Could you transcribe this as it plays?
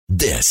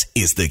This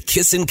is the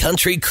Kissin'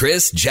 Country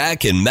Chris,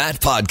 Jack, and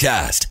Matt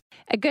podcast.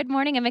 A good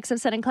morning, a mix of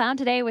sun and cloud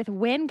today with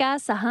wind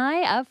gusts a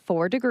high of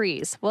 4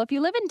 degrees. Well, if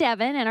you live in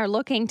Devon and are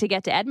looking to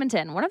get to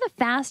Edmonton, one of the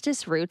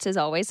fastest routes is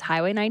always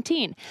Highway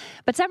 19.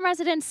 But some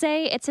residents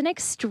say it's an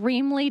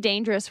extremely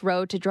dangerous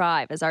road to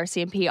drive, as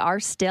RCMP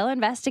are still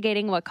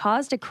investigating what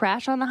caused a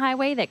crash on the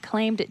highway that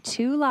claimed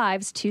 2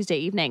 lives Tuesday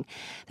evening.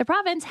 The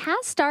province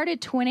has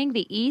started twinning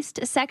the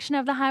east section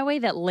of the highway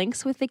that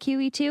links with the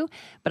QE2,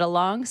 but a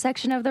long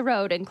section of the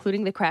road,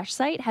 including the crash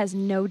site, has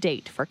no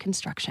date for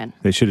construction.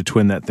 They should have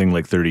twinned that thing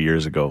like 30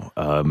 years ago.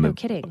 No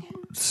kidding.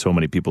 So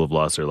many people have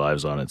lost their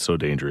lives on it. So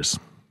dangerous.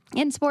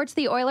 In sports,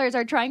 the Oilers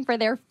are trying for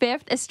their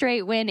 5th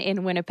straight win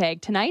in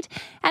Winnipeg tonight.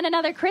 And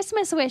another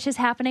Christmas wish is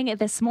happening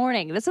this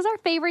morning. This is our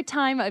favorite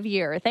time of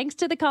year. Thanks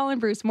to the Colin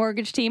Bruce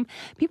Mortgage team,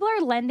 people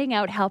are lending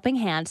out helping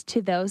hands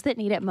to those that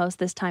need it most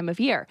this time of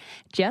year.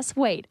 Just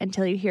wait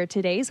until you hear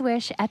today's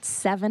wish at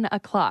 7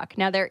 o'clock.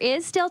 Now, there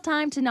is still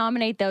time to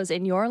nominate those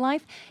in your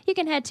life. You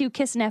can head to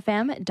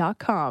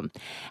kissinfm.com.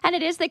 And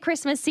it is the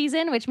Christmas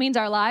season, which means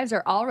our lives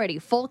are already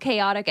full,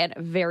 chaotic, and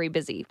very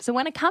busy. So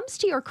when it comes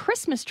to your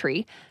Christmas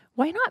tree,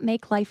 why not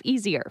make life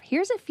easier?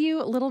 Here's a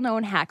few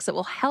little-known hacks that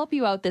will help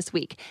you out this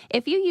week.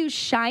 If you use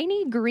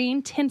shiny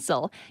green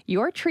tinsel,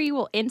 your tree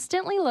will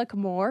instantly look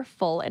more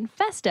full and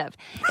festive.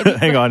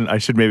 Hang on, I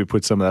should maybe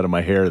put some of that in my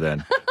hair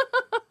then.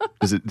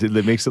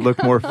 It makes it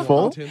look more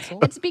full?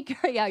 It's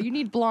because, you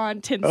need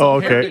blonde tinsel. Oh,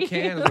 okay. Hair in a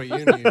can is what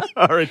you need.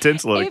 Or a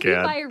tinsel in a If you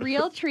can. buy a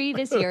real tree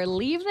this year,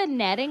 leave the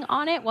netting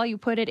on it while you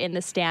put it in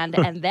the stand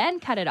and then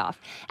cut it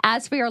off.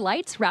 As for your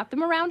lights, wrap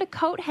them around a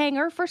coat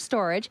hanger for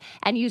storage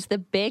and use the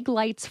big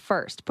lights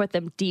first. Put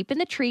them deep in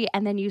the tree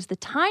and then use the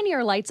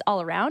tinier lights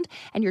all around,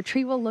 and your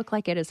tree will look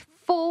like it is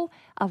full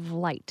of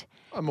light.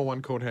 I'm a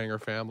one coat hanger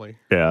family.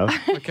 Yeah.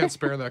 I can't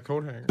spare that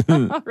coat hanger.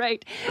 All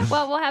right.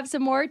 Well, we'll have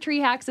some more tree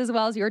hacks as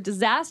well as your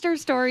disaster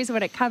stories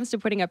when it comes to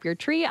putting up your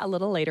tree a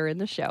little later in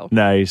the show.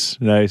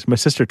 Nice. My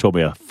sister told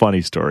me a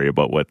funny story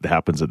about what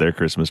happens at their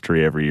Christmas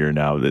tree every year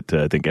now that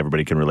I think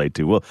everybody can relate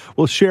to.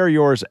 We'll share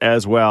yours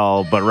as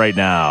well, but right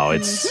now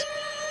it's...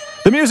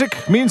 The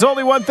music means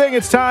only one thing.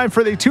 It's time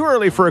for the Too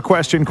Early for a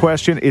Question.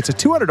 It's a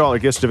 $200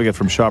 gift certificate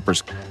from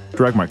Shoppers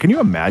Drug Mart. Can you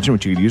imagine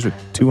what you could use with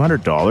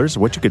 $200?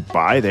 What you could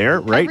buy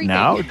there right Everything.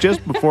 now,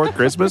 just before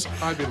Christmas?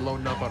 I'd be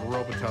loading up on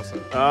Robitussin.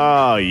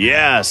 Oh,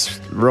 yes.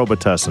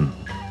 Robitussin.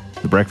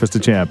 The breakfast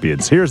of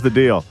champions. Here's the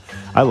deal.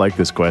 I like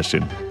this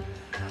question.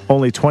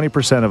 Only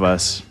 20% of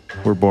us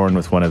were born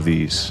with one of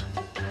these.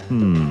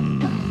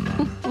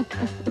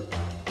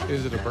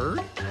 Is it a bird?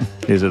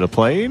 Is it a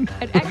plane?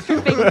 An extra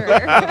finger.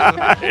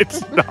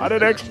 It's not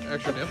an extra...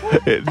 Extra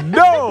nipple?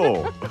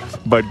 No!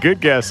 But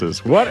good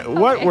guesses. What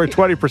were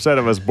 20%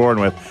 of us born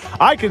with?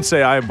 I can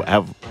say I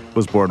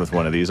was born with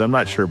one of these. I'm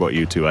not sure about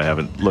you two. I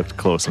haven't looked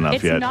close enough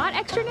It's yet. not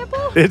extra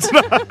nipple? It's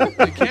not.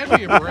 It can't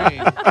be a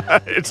brain.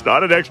 It's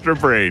not an extra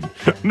brain.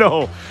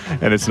 No.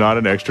 And it's not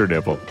an extra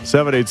nipple.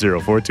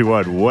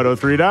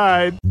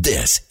 780-421-1039.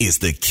 This is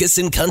the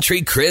Kissin'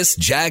 Country Chris,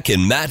 Jack,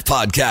 and Matt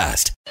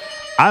podcast.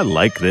 I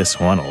like this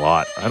one a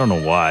lot. I don't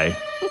know why.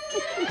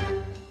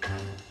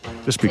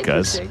 Just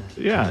because.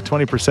 Interesting. Yeah,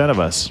 20% of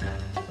us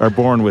are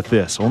born with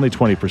this. Only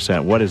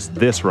 20%. What is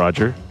this,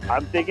 Roger?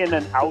 I'm thinking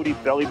an Audi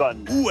belly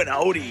button. Ooh, an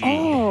Audi.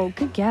 Oh,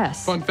 good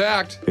guess. Fun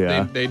fact,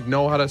 Yeah. they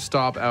know how to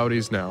stop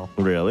Audis now.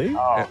 Really?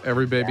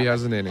 Every baby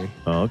has an innie.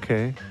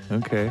 Okay.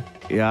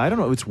 Yeah, I don't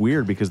know. It's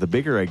weird because the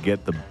bigger I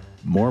get, the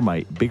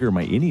bigger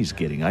my innie's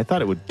getting. I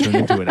thought it would turn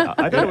into an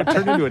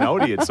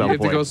Audi at some You have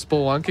to point. go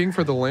spelunking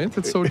for the length.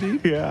 It's so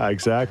deep. Yeah,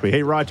 exactly.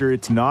 Hey, Roger,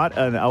 it's not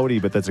an Audi,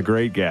 but that's a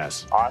great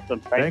guess. Awesome.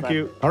 Thank man.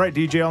 you. All right,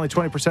 DJ, only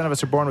 20% of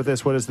us are born with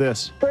this. What is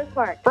this?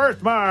 Birthmark.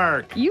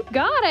 Birthmark. You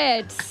got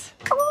it.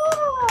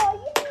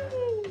 Oh,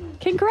 yay!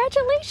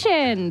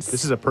 Congratulations.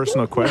 This is a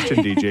personal question,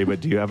 DJ,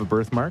 but do you have a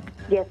birthmark?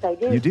 Yes, I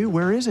do. You do?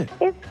 Where is it?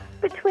 It's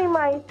between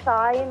my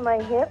thigh and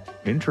my hip.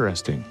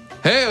 Interesting.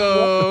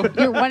 Hey-oh!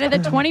 You're one of the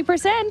 20%.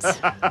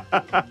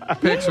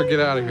 Pixar, get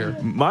out of here.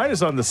 Mine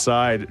is on the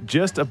side,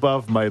 just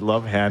above my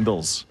love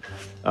handles.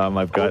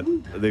 I've got,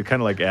 they're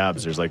kind of like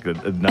abs. There's like a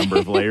number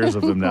of layers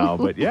of them now.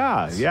 But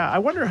yeah. I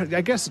wonder, I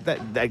guess that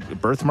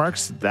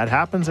birthmarks, that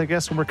happens, I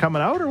guess, when we're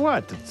coming out or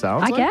what? It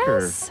sounds I like.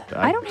 guess.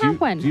 I don't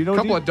have one. Do you know A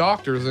couple of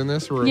doctors in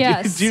this room.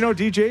 Yes. Do you know,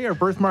 DJ, are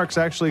birthmarks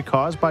actually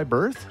caused by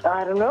birth?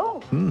 I don't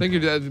know. I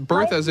think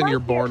birth as in you're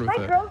born with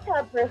My it. girls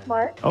have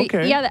birthmarks.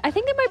 Okay. Yeah, I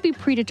think they might be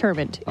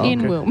predetermined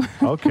in womb.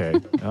 Okay.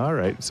 All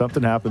right.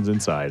 Something happens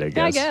inside, I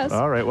guess. guess.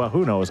 All right. Well,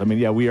 who knows? I mean,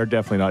 yeah, we are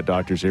definitely not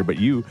doctors here, but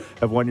you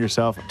have won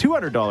yourself a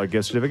 $200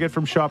 gift certificate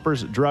from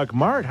Shoppers Drug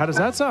Mart. How does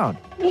that sound?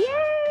 Yay!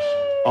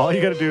 All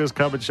you got to do is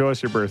come and show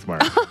us your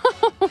birthmark.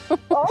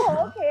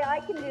 Oh, okay. I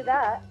can do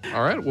that.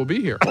 All right, we'll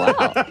be here.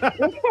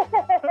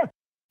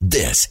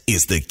 This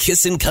is the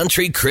Kissin'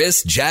 Country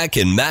Chris, Jack,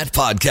 and Matt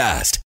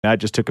podcast. I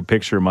just took a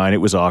picture of mine.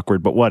 It was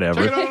awkward, but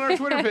whatever. Check it out on our Church,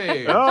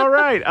 Winnipeg. All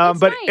right.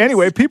 But nice.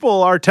 anyway,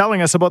 people are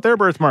telling us about their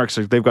birthmarks.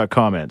 They've got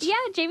comments. Yeah,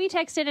 Jamie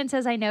texted and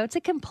says, I know it's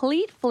a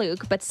complete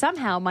fluke, but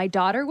somehow my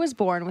daughter was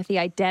born with the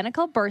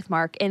identical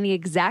birthmark in the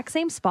exact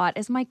same spot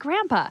as my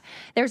grandpa.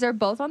 Theirs are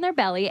both on their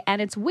belly,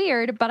 and it's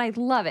weird, but I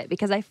love it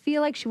because I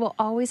feel like she will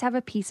always have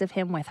a piece of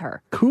him with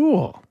her.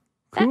 Cool.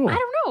 I don't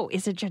know.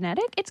 Is it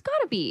genetic? It's got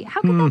to be.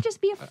 How could that just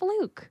be a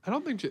fluke? I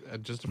don't think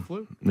just a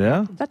fluke.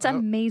 Yeah. That's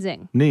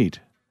amazing. Neat.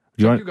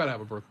 You got to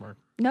have a birthmark.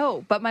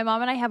 No, but my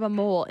mom and I have a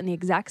mole in the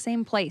exact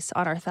same place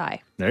on our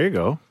thigh. There you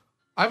go.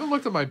 I haven't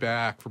looked at my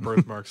back for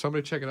birthmarks.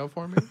 Somebody check it out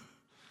for me.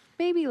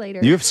 Maybe later.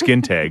 You have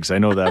skin tags. I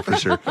know that for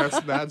sure.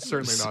 That's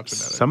certainly not genetic.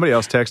 Somebody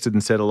else texted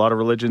and said a lot of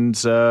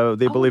religions,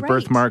 they believe right.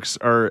 birthmarks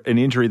are an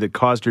injury that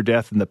caused your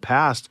death in the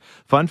past.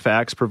 Fun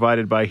facts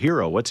provided by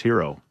Hero. What's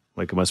Hero?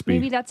 Like it must be.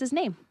 Maybe that's his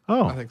name.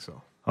 Oh, I think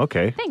so.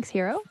 okay. Thanks,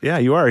 hero. Yeah,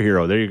 you are a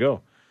hero. There you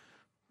go.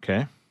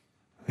 Okay.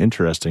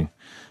 Interesting.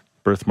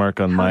 Birthmark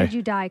on How my did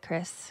you die,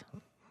 Chris?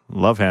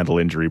 love handle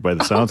injury by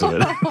the sounds of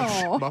it.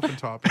 Oh. Muffin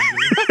top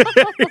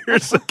injury.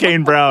 Here's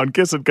Kane Brown,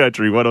 Kissin'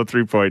 Country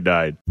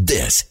 103.9.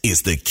 This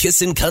is the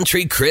Kissin'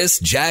 Country Chris,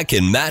 Jack,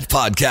 and Matt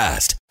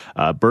podcast.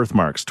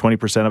 Birthmarks.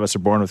 20% of us are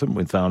born with them.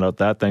 We found out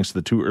that thanks to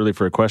the Too Early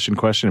for a Question,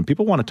 and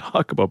people want to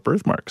talk about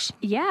birthmarks.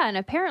 Yeah, and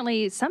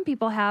apparently some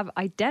people have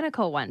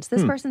identical ones.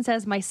 This person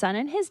says, my son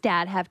and his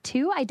dad have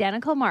two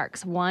identical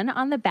marks, one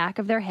on the back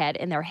of their head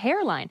in their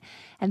hairline.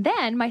 And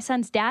then my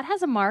son's dad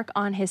has a mark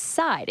on his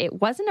side.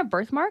 It wasn't a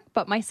birthmark,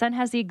 but my son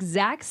has the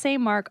exact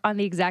same mark on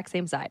the exact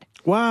same side.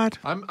 What?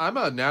 I'm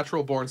a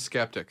natural born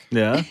skeptic.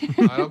 Yeah.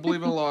 I don't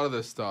believe in a lot of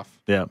this stuff.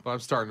 Yeah. But I'm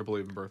starting to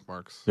believe in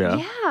birthmarks. Yeah.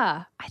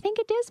 Yeah, I think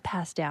it is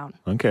passed down.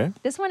 Okay.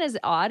 This one is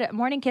odd.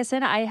 Morning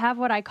Kissin', I have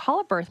what I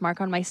call a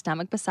birthmark on my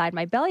stomach beside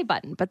my belly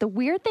button. But the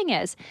weird thing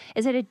is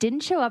that it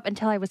didn't show up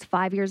until I was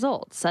 5 years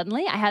old.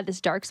 Suddenly, I had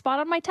this dark spot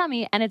on my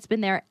tummy, and it's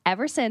been there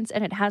ever since,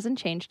 and it hasn't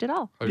changed at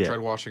all. Have you tried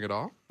washing it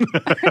off?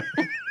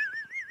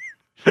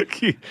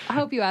 I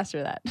hope you asked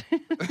her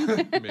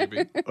that.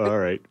 Maybe. All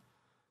right.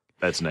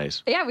 That's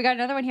nice. Yeah, we got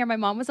another one here. My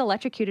mom was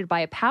electrocuted by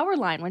a power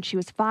line when she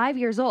was 5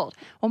 years old.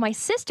 Well, my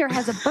sister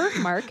has a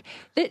birthmark.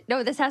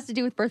 No, this has to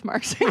do with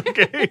birthmarks.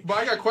 Okay. But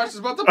I got questions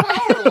about the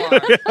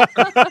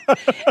power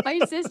line.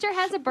 My sister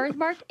has a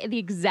birthmark the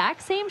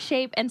exact same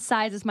shape and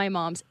size as my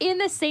mom's in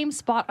the same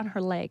spot on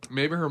her leg.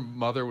 Maybe her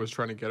mother was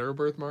trying to get her a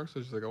birthmark,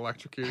 so she's like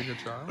electrocuting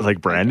a child. Like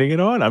branding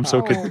it on? I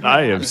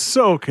am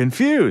so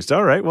confused.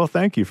 All right. Well,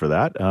 thank you for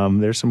that.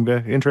 There's some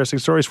interesting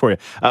stories for you.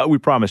 We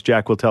promise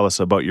Jack will tell us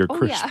about your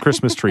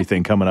Christmas tree thing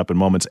coming up in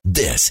moments.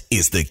 This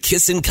is the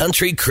Kissin'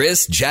 Country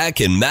Chris, Jack,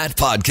 and Matt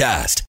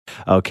podcast.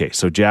 Okay,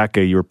 so Jack,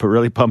 you were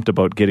really pumped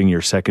about getting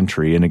your second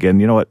tree, and again,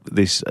 you know what?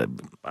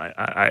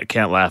 I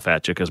can't laugh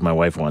at you because my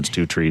wife wants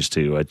two trees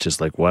too. It's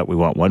just like, what? We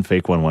want one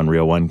fake one, one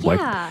real one.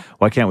 Yeah.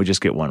 Why can't we just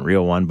get one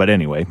real one? But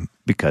anyway,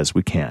 because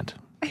we can't,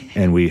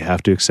 and we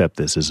have to accept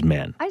this as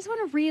men. I just want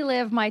to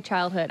relive my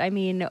childhood. I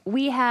mean,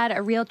 we had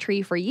a real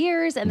tree for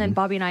years, and then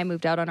Bobby and I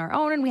moved out on our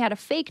own, and we had a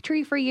fake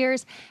tree for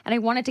years, and I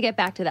wanted to get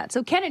back to that.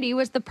 So Kennedy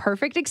was the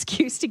perfect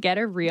excuse to get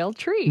a real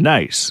tree.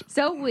 Nice.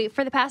 So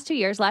for the past 2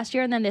 years, last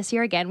year and then this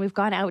year again, we've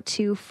gone out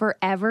to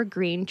Forever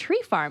Green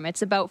Tree Farm.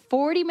 It's about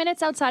 40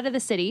 minutes outside of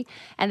the city,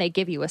 and they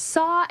give you a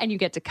saw, and you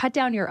get to cut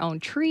down your own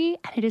tree,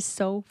 and it is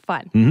so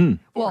fun. Mm-hmm.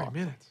 40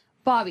 minutes.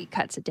 Bobby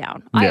cuts it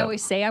down. Yeah. I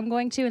always say I'm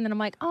going to, and then I'm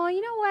like, oh,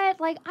 you know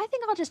what? Like, I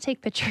think I'll just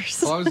take pictures.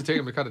 How long does it take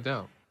him to cut it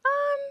down?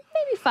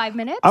 Maybe 5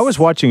 minutes. I was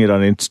watching it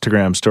on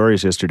Instagram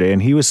stories yesterday,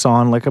 and he was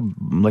sawing like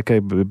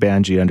a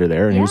banshee under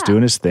there, and he was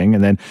doing his thing,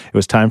 and then it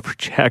was time for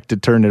Jack to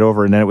turn it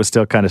over, and then it was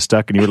still kind of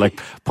stuck, and you were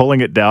like pulling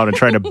it down and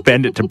trying to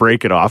bend it to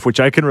break it off, which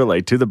I can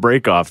relate to, the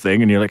break off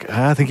thing, and you're like,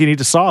 I think you need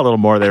to saw a little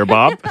more there,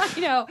 Bob.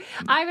 You know,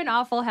 I'm an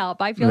awful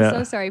help. I feel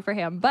so sorry for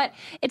him, but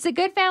it's a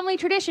good family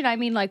tradition. I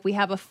mean, like, we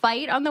have a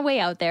fight on the way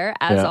out there,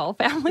 as all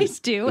families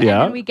do, and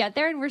then we get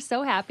there, and we're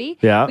so happy.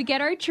 Yeah. We get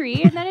our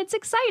tree, and then it's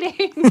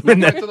exciting.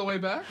 After the way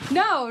back?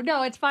 No,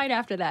 it's fine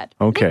after that.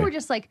 Okay. I think we're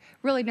just like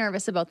really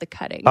nervous about the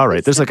cutting. All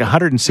right, there's like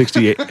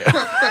 168.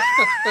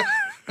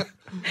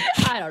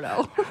 I don't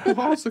know.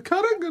 How's the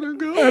cutting gonna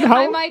go?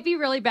 I might be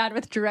really bad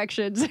with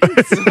directions. All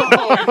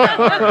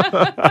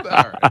right.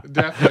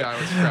 Definitely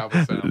Irish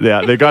travel sound.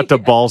 Yeah, they got to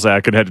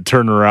Balzac and had to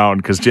turn around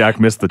because Jack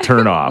missed the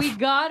turnoff. We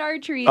got our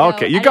tree. Though,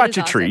 Okay, you and got it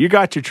your is tree. awesome. You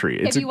got your tree.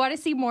 If you want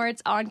to see more,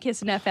 it's on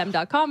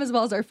kissinfm.com as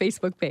well as our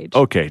Facebook page.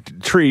 Okay,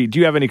 tree. Do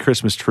you have any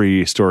Christmas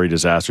tree story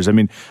disasters? I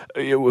mean,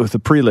 with the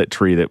pre-lit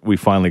tree that we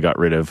finally got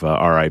rid of,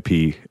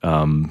 RIP,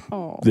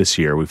 this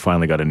year, we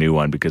finally got a new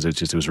one because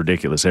it was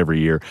ridiculous. Every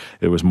year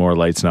there was more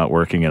lights not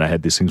working, and I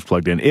had these things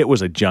plugged in. It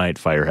was a giant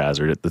fire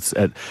hazard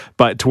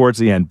but towards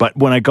the end. But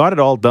when I got it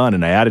all done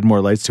and I added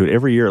more lights to it,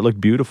 every year it looked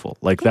beautiful.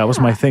 Like that was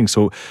my thing.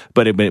 So,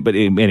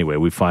 anyway,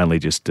 we finally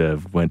just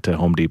went to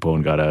Home Depot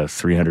and got a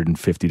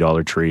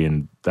 $350 tree,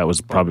 and that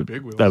was probably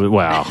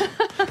wow.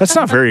 That's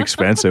not very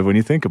expensive when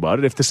you think about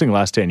it. If this thing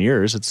lasts 10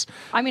 years, it's.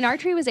 I mean, our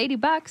tree was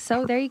 $80,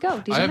 so there you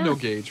go. I have no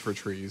gauge for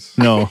trees.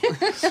 No.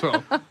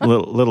 So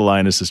little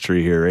Linus's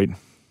tree here, right?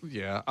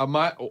 yeah,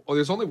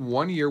 there's only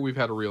 1 year we've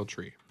had a real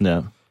tree.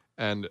 No.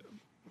 And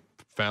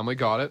family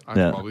got it.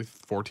 I'm probably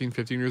 14,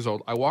 15 years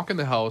old. I walk in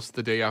the house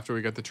the day after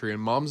we got the tree,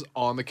 and Mom's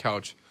on the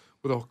couch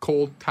with a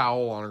cold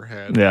towel on her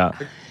head. Yeah.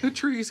 Like, the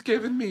tree's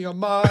giving me a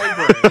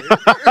migraine.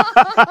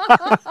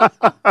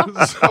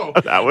 So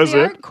That was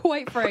They it. are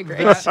quite fragrant.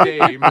 that day,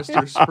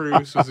 Mr.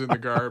 Spruce was in the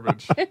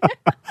garbage.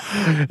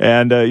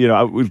 And,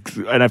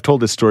 I've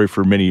told this story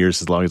for many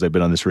years, as long as I've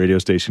been on this radio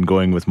station,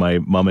 going with my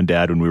mom and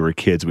dad when we were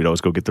kids. We'd always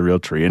go get the real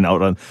tree. And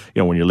out on,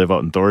 when you live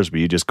out in Thorsby,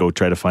 you just go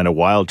try to find a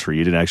wild tree.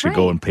 You didn't actually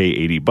go and pay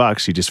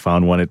 $80. You just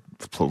found one at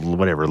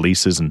whatever,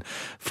 leases and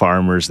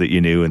farmers that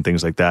you knew and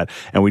things like that.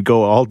 And we'd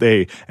go all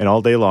day, and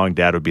all day long,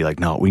 Dad would be like,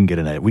 no, we can get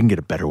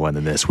a better one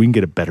than this. We can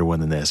get a better one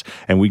than this.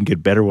 And we can get a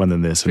better one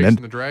than this. And Chasing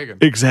then the dragon.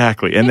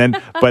 Exactly. And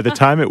then by the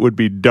time it would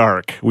be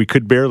dark, we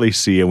could barely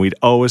see, and we'd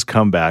always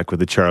come back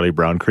with a Charlie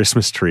Brown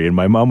Christmas tree, and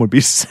my mom would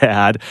be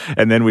sad,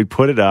 and then we'd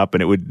put it up,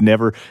 and it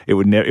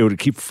would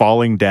keep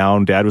falling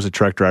down. Dad was a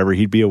truck driver.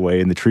 He'd be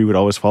away, and the tree would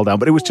always fall down.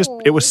 But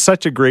it was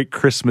such a great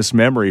Christmas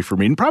memory for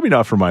me, and probably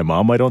not for my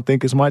mom, I don't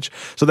think, as much.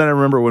 So then I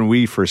remember when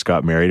we first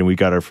got married and we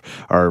got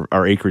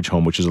our acreage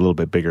home, which is a little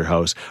bit bigger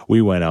house,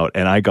 we went out,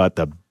 and I got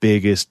the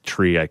biggest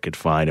tree I could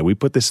find, and we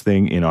put this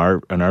thing in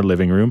our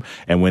living room,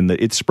 and when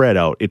it spread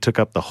out, it took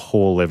up the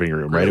whole living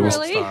room, right? It was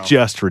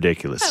just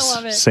ridiculous. I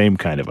love it. Same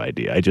kind of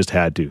idea. I just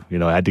had to,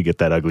 I had to get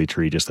that ugly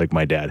tree just like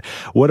my dad.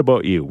 What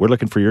about you? We're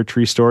looking for your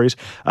tree stories.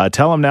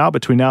 Tell them now,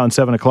 between now and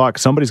 7 o'clock,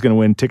 somebody's going to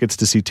win tickets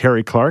to see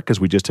Terry Clark, as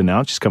we just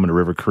announced. She's coming to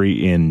River Cree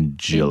in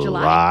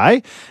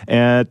July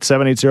at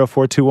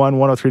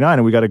 780-421-1039,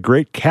 and we got a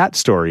great cat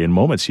story in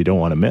moments you don't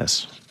want to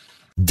miss.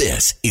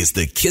 This is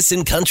the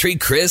Kissin' Country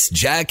Chris,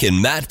 Jack,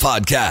 and Matt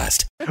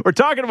podcast. We're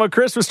talking about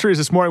Christmas trees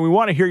this morning. We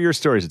want to hear your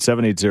stories at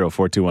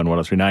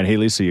 780-421-1039. Hey,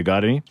 Lisa, you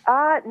got any?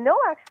 No,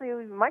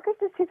 actually, my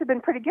Christmas trees have been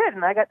pretty good,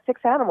 and I got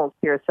 6 animals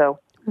here, so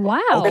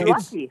Wow. I've been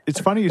lucky. It's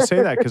funny you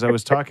say that, because I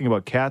was talking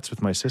about cats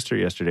with my sister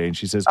yesterday, and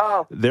she says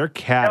their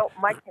cat... No,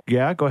 my cat,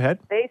 Yeah, go ahead.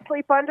 they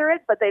sleep under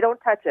it, but they don't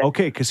touch it.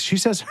 Okay, because she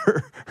says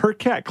her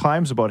cat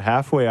climbs about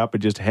halfway up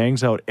and just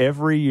hangs out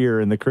every year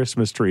in the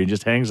Christmas tree and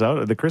just hangs out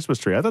at the Christmas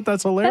tree. I thought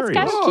that's hilarious.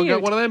 That's Oh, I got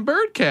cute. one of them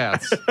bird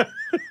cats.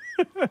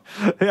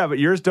 Yeah, but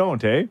yours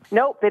don't, eh?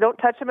 Nope, they don't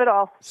touch them at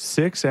all.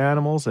 6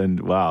 animals, and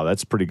wow,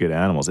 that's pretty good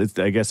animals.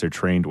 I guess they're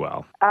trained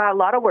well. A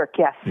lot of work,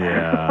 yes.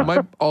 Yeah.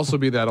 Might also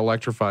be that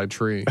electrified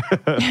tree.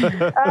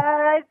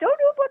 I don't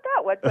know about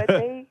that one, but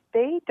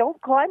they don't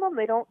climb them.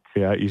 They don't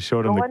Yeah, you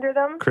showed them go the under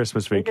them.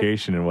 Christmas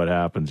vacation and what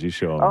happens. You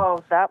show them.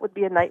 Oh, that would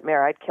be a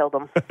nightmare. I'd kill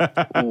them.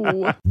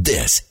 Ooh.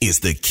 This is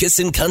the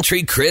Kissin'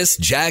 Country Chris,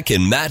 Jack,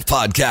 and Matt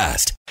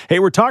podcast. Hey,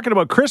 we're talking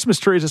about Christmas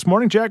trees this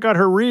morning. Jack got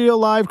her real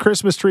live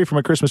Christmas tree from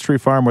a Christmas tree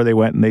farm where they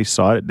went and they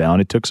sawed it down.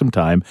 It took some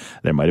time.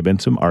 There might have been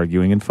some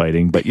arguing and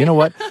fighting, but you know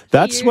what?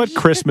 That's what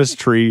Christmas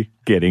tree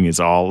getting is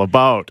all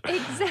about.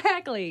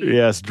 Exactly.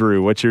 Yes,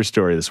 Drew, what's your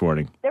story this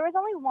morning? There was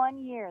only 1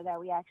 year that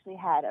we actually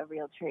had a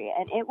real tree,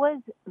 and it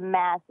was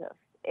massive.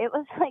 It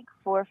was like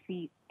 4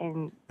 feet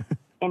in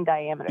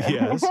diameter.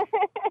 Yes.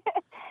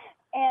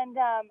 And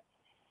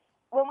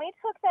when we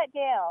took that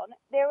down,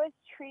 there was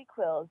tree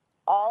quills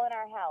all in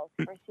our house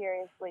for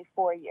seriously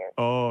 4 years.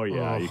 Oh,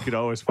 yeah. You could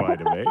always find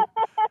them, eh?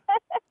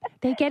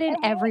 They get in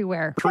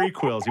everywhere. Tree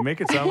quills. You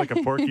make it sound like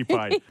a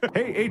porcupine.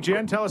 Hey,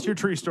 Jen, tell us your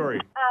tree story.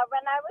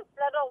 When I was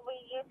little,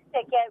 we used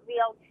to get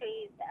real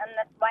trees, and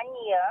this 1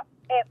 year,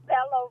 it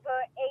fell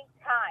over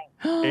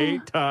 8 times.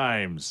 8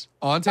 times.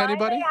 On to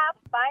anybody?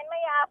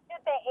 Finally,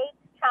 after the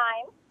 8th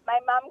time, my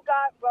mom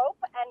got rope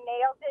and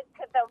nailed it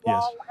to the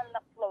wall and the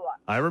floor.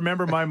 I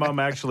remember my mom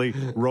actually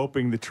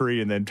roping the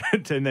tree and then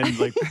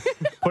like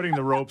putting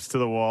the ropes to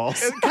the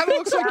walls. It kind of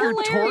looks like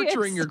you're Hilarious.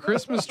 torturing your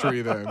Christmas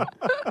tree then.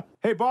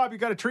 Hey, Bob, you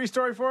got a tree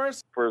story for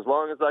us? For as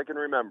long as I can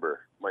remember,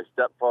 my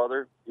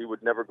stepfather, he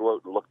would never go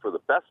out and look for the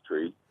best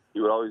tree.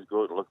 He would always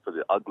go out and look for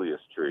the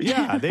ugliest tree.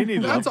 Yeah, they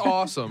need love. That's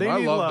awesome. They I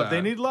need love love. that.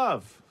 They need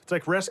love. It's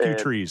like rescue And-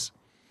 trees.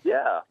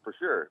 Yeah, for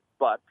sure.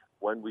 But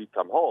when we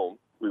come home,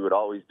 we would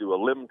always do a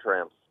limb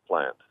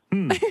transplant.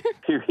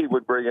 He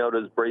would bring out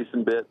his brace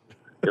and bit,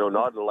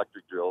 not an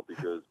electric drill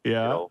because,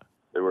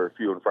 they were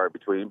few and far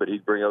between, but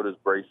he'd bring out his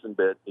brace and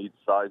bit. He'd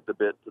size the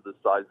bit to the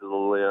size of the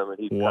limb, and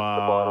he'd cut the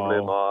bottom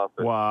limb off.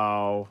 And,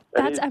 Wow.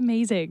 and That's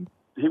amazing.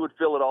 he would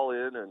fill it all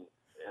in, and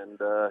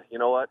you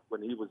know what?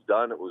 When he was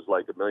done, it was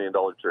like $1 million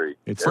tree.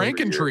 It's every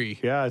Franken year. tree.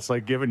 Yeah, it's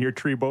like giving your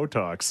tree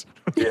Botox.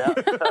 Yeah.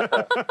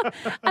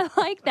 I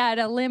like that.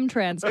 A limb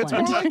transplant.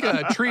 It's more like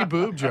a tree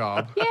boob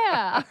job.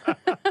 Yeah.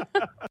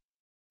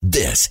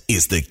 This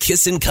is the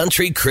Kissin'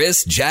 Country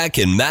Chris, Jack,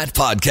 and Matt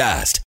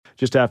podcast.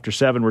 Just after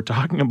 7, we're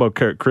talking about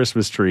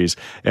Christmas trees.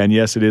 And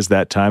yes, it is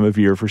that time of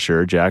year for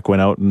sure. Jack went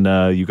out and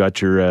you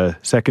got your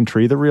second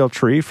tree, the real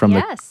tree from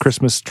the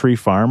Christmas tree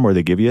farm where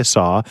they give you a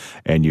saw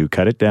and you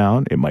cut it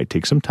down. It might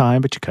take some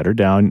time, but you cut her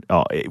down.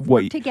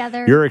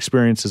 Together. Your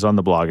experience is on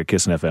the blog at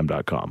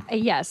kissinfm.com.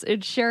 Yes,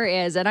 it sure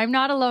is. And I'm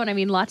not alone. I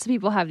mean, lots of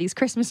people have these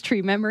Christmas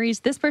tree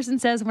memories. This person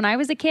says, when I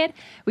was a kid,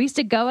 we used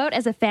to go out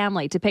as a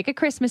family to pick a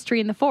Christmas tree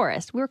in the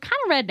forest. We were kind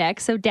of rednecks,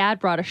 so Dad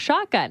brought a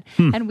shotgun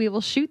and we will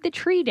shoot the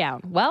tree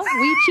down. Well,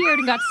 We cheered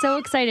and got so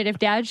excited if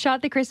Dad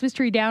shot the Christmas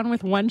tree down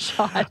with one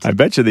shot. I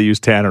bet you they use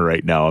Tanner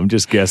right now. I'm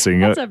just guessing.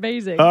 That's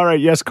amazing. All right.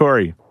 Yes,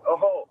 Corey.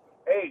 Oh,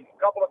 hey,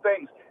 a couple of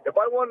things. If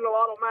I won the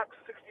Lotto Max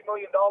 $60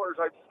 million,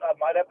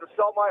 I'd have to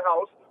sell my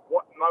house.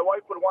 My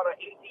wife would want an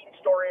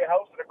 18-story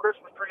house and a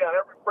Christmas tree on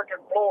every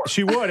freaking floor.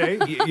 She would,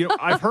 eh?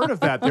 I've heard of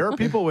that. There are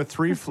people with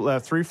three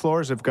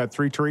floors have got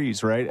 3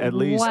 trees, right? At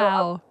least.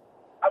 Wow.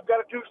 I've got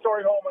a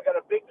 2-story home. I got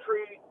a big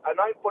tree, a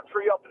 9-foot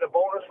tree up in the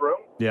bonus room.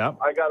 Yeah.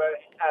 I got a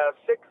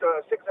 6.5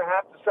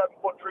 to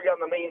 7-foot tree on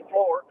the main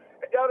floor.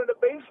 And down in the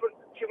basement,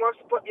 she wants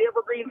to put the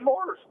evergreen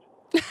forest.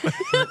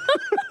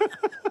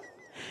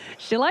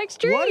 She likes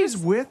trees. What is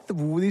with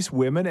these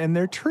women and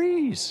their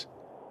trees?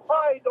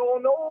 I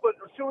don't know, but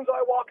as soon as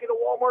I walk into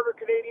Walmart or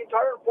Canadian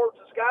Tire in Fort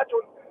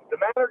Saskatchewan, the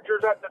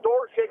manager's at the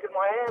door shaking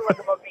my hand like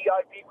I'm a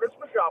VIP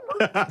Christmas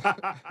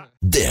shopper.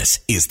 This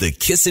is the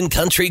Kissin'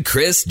 Country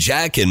Chris,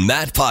 Jack, and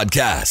Matt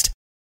podcast.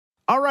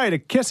 All right, a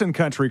Kissin'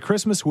 Country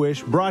Christmas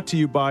wish brought to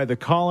you by the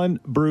Colin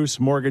Bruce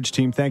Mortgage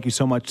Team. Thank you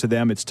so much to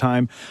them. It's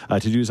time to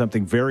do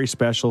something very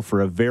special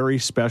for a very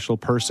special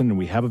person, and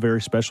we have a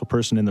very special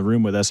person in the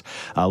room with us.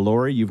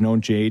 Lori, you've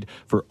known Jade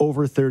for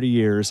over 30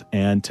 years,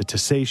 and to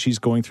say she's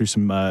going through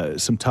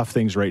some tough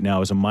things right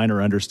now is a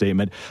minor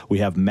understatement. We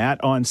have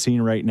Matt on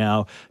scene right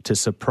now to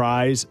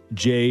surprise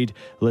Jade.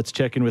 Let's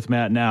check in with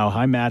Matt now.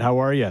 Hi, Matt. How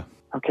are you?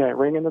 Okay,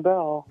 ringing the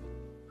bell.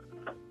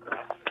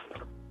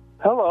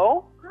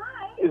 Hello?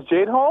 Is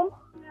Jade home?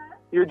 Yeah.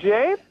 You're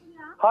Jade? Yeah.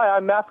 Hi,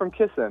 I'm Matt from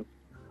Kissin'.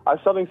 I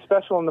have somebody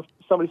special on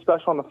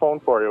the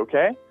phone for you,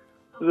 okay?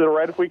 Is it all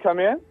right if we come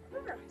in?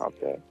 Sure.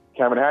 Okay.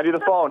 I'm going to hand you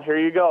the phone. Here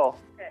you go.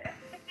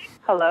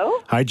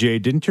 Hello? Hi,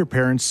 Jade. Didn't your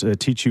parents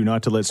teach you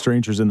not to let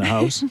strangers in the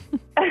house?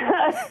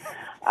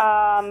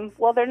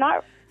 Well, they're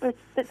not.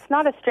 It's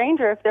not a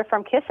stranger if they're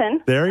from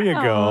Kissin'. There you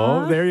go.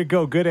 Aww. There you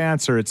go. Good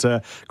answer. It's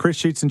Chris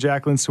Sheets and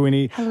Jacqueline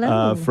Sweeney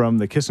from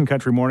the Kissin'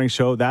 Country Morning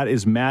Show. That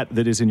is Matt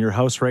that is in your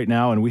house right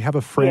now, and we have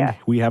a friend. Yeah.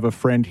 We have a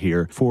friend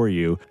here for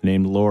you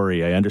named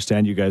Lori. I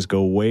understand you guys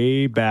go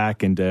way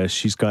back, and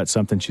she's got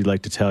something she'd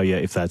like to tell you,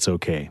 if that's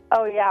okay.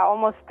 Oh, yeah,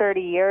 almost 30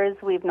 years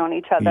we've known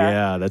each other.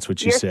 Yeah, that's what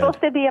she said. You're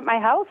supposed to be at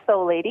my house,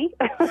 though, lady.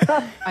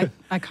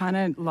 I kind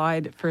of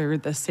lied for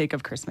the sake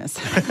of Christmas.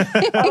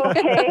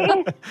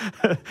 Okay.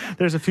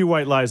 There's a few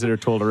white lies that are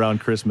told around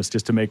Christmas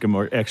just to make them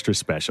more extra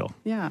special.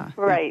 Yeah.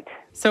 Right.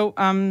 So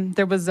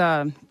there was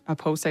a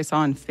post I saw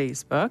on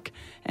Facebook,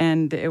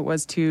 and it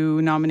was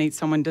to nominate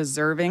someone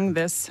deserving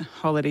this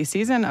holiday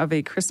season of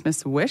a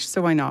Christmas wish.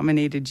 So I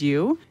nominated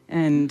you,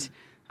 and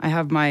I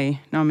have my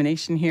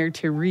nomination here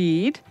to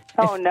read.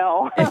 Oh,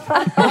 no.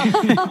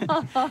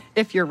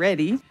 If you're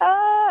ready.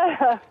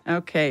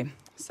 Okay.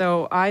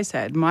 So I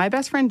said, my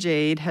best friend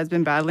Jade has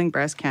been battling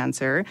breast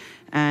cancer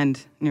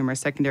and numerous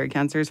secondary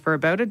cancers for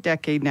about a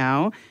decade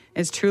now.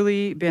 It's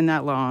truly been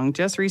that long.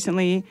 Just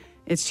recently,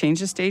 it's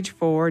changed to stage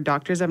 4.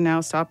 Doctors have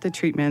now stopped the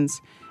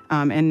treatments,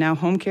 and now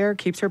home care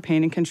keeps her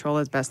pain in control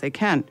as best they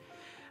can.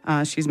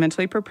 She's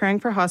mentally preparing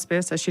for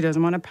hospice as she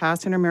doesn't want to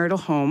pass in her marital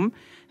home,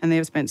 and they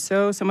have spent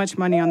so much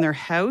money on their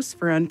house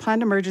for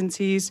unplanned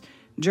emergencies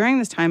during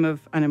this time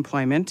of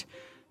unemployment,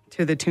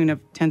 to the tune of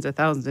tens of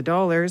thousands of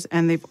dollars,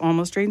 and they've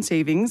almost drained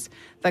savings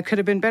that could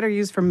have been better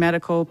used for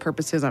medical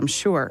purposes, I'm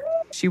sure.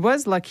 She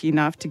was lucky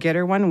enough to get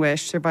her one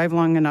wish, survive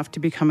long enough to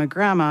become a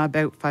grandma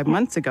about 5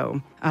 months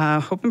ago.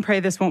 Hope and pray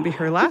this won't be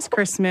her last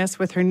Christmas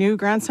with her new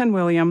grandson,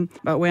 William,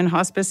 but when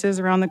hospice is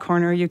around the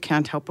corner, you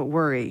can't help but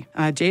worry.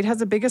 Jade has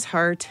the biggest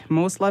heart,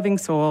 most loving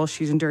soul.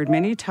 She's endured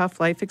many tough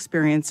life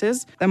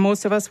experiences that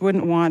most of us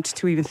wouldn't want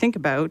to even think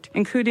about,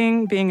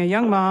 including being a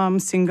young mom,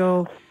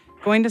 single,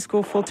 going to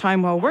school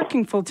full-time while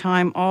working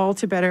full-time, all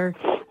to better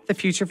the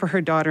future for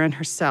her daughter and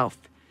herself.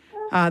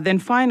 Then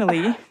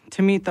finally,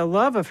 to meet the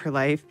love of her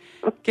life,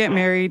 get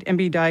married and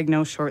be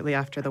diagnosed shortly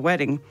after the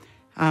wedding.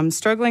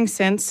 Struggling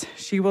since,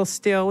 she will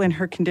still, in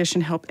her condition,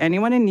 help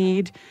anyone in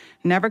need,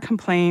 never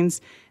complains,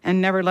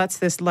 and never lets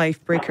this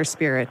life break her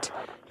spirit.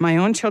 My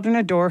own children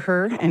adore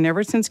her, and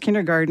ever since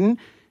kindergarten,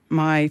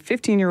 my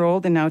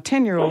 15-year-old and now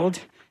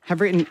 10-year-old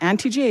have written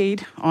Auntie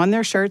Jade on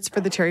their shirts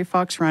for the Terry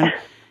Fox Run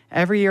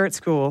every year at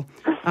school.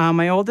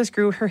 My oldest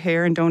grew her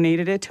hair and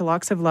donated it to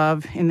Locks of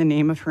Love in the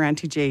name of her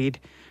Auntie Jade.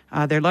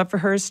 Their love for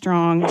her is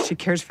strong. She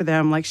cares for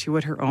them like she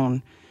would her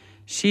own.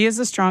 She is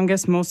the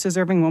strongest, most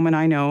deserving woman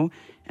I know,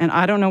 and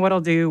I don't know what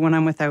I'll do when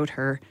I'm without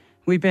her.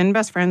 We've been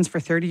best friends for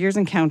 30 years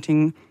and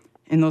counting.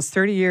 In those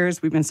 30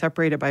 years, we've been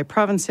separated by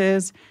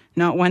provinces.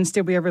 Not once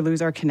did we ever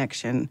lose our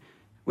connection.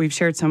 We've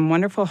shared some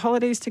wonderful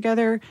holidays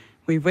together.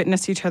 We've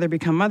witnessed each other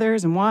become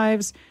mothers and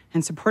wives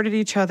and supported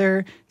each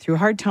other through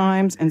hard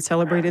times and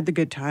celebrated the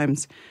good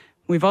times.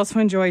 We've also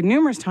enjoyed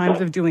numerous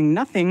times of doing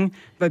nothing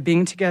but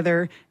being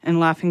together and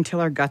laughing till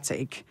our guts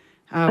ache.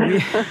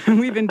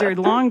 We've endured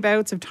long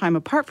bouts of time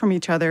apart from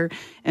each other,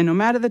 and no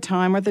matter the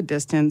time or the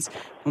distance,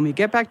 when we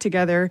get back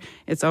together,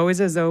 it's always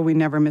as though we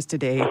never missed a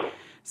day.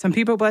 Some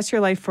people bless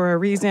your life for a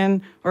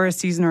reason or a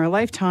season or a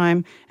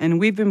lifetime, and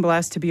we've been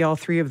blessed to be all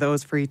three of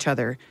those for each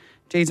other.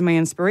 Jade's my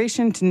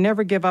inspiration to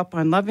never give up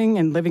on loving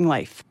and living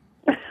life.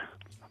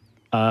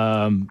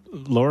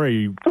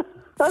 Lori,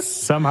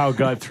 somehow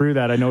got through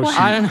that. I know she.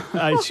 I don't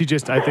know.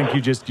 I think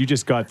you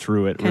just got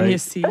through it. Can right? you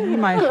see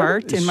my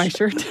heart in my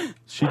shirt?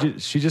 She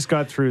just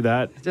got through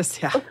that.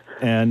 Yeah.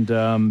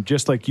 And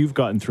just like you've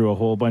gotten through a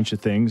whole bunch of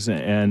things,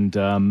 and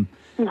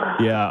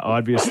yeah,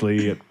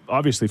 obviously,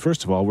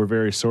 first of all, we're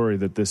very sorry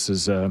that this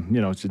is,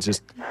 it's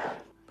just.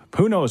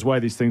 Who knows why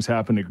these things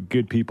happen to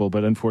good people,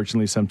 but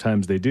unfortunately,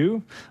 sometimes they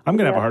do. I'm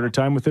going to have a harder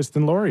time with this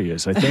than Lori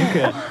is, I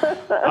think.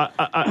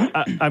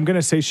 I'm going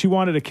to say she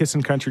wanted a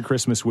Kissin' Country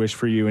Christmas wish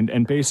for you,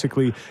 and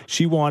basically,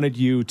 she wanted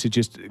you to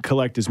just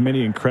collect as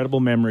many incredible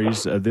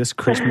memories this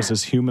Christmas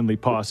as humanly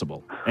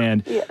possible.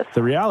 And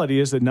the reality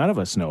is that none of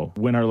us know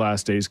when our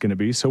last day is going to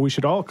be, so we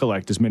should all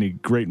collect as many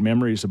great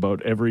memories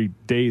about every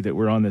day that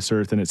we're on this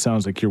earth, and it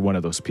sounds like you're one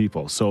of those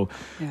people. So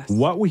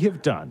what we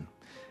have done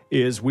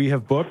is we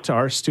have booked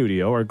our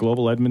studio, our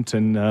Global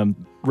Edmonton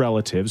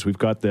relatives. We've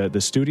got the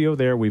studio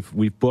there.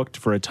 We've booked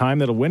for a time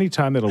any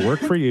time that'll work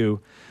for you.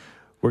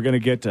 We're going to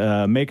get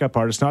a makeup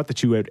artist. Not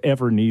that you would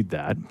ever need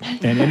that,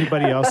 and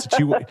anybody else that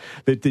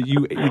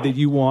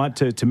you want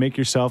to make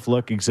yourself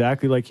look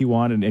exactly like you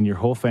want, and your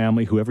whole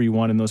family, whoever you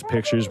want in those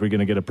pictures. We're going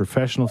to get a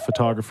professional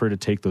photographer to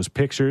take those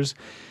pictures,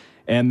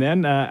 and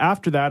then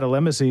after that, a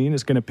limousine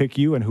is going to pick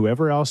you and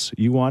whoever else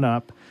you want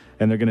up.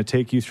 And they're going to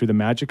take you through the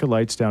magic of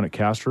lights down at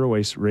Castro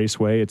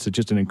Raceway. It's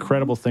just an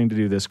incredible thing to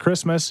do this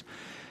Christmas.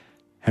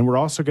 And we're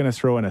also going to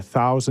throw in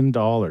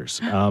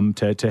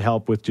 $1,000 to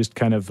help with just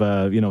kind of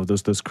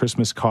those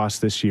Christmas costs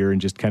this year, and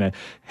just kind of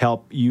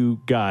help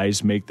you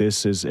guys make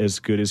this as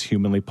good as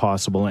humanly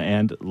possible.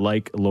 And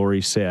like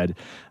Lori said,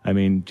 I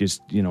mean,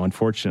 just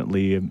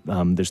unfortunately,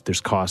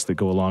 there's costs that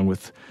go along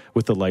with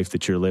the life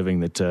that you're living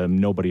that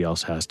nobody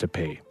else has to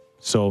pay.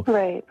 So.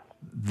 Right.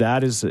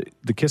 That is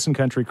the Kissin'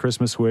 Country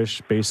Christmas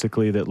wish,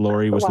 basically, that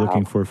Lori was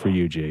looking for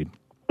you, Jade.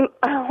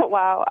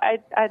 Wow.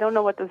 I don't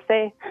know what to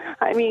say.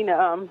 I mean,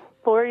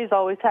 Lori's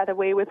always had a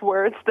way with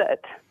words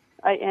that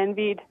I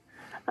envied.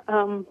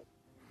 Kind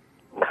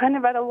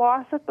of at a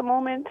loss at the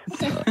moment.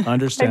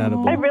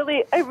 Understandable. I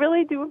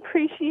really do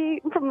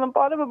appreciate from the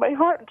bottom of my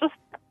heart just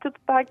the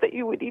fact that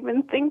you would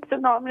even think to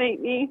nominate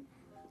me.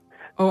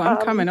 Oh, I'm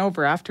coming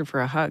over after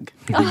for a hug.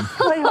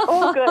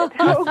 Oh, good.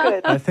 Oh,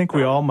 good. I think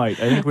we all might.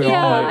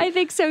 I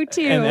think so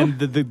too. And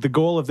the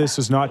goal of this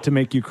is not to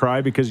make you cry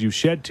because you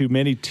shed too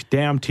many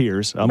damn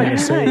tears. I'm going to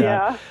say that.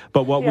 Yeah.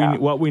 But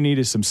what we need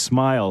is some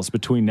smiles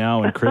between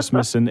now and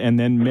Christmas, and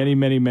then many,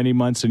 many, many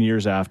months and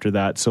years after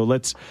that. So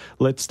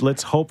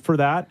let's hope for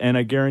that. And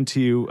I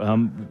guarantee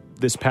you,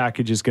 this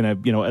package is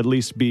going to at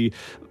least be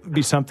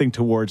something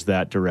towards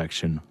that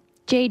direction.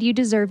 Jade, you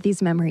deserve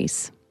these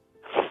memories.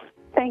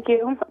 Thank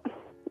you.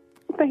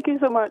 Thank you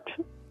so much.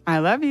 I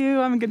love you.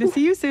 I'm going to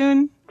see you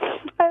soon.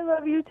 I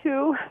love you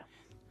too.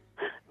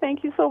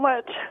 Thank you so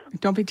much.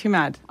 Don't be too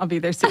mad. I'll be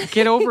there soon.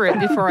 Get over it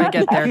before I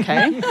get there,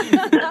 okay?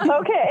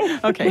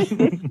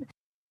 Okay.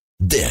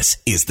 This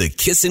is the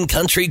Kissin'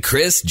 Country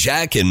Chris,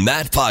 Jack, and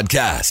Matt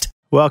podcast.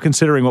 Well,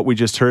 considering what we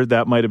just heard,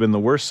 that might have been the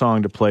worst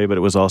song to play, but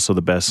it was also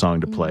the best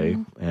song to play.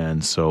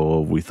 And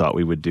so we thought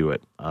we would do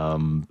it.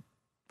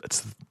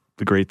 That's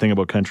the great thing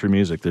about country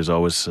music. There's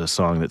always a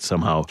song that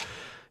somehow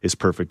is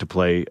perfect to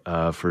play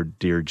for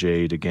dear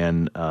Jade.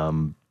 Again,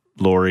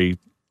 Lori,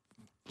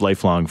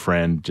 lifelong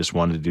friend, just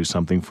wanted to do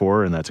something for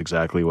her, and that's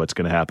exactly what's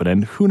going to happen.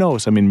 And who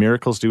knows? I mean,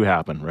 miracles do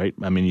happen, right?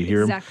 I mean, you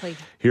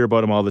hear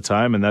about them all the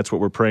time, and that's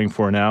what we're praying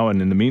for now.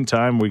 And in the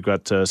meantime, we've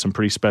got some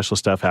pretty special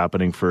stuff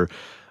happening for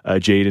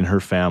Jade and her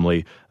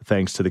family,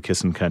 thanks to the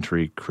Kissin'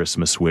 Country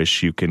Christmas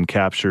Wish. You can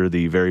capture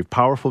the very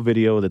powerful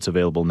video that's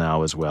available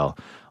now as well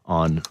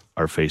on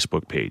our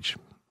Facebook page.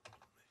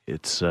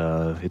 It's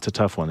a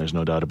tough one. There's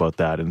no doubt about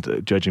that.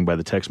 And judging by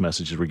the text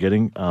messages we're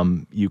getting,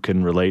 you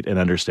can relate and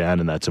understand,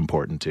 and that's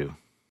important too.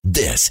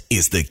 This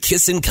is the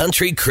Kissin'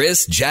 Country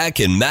Chris, Jack,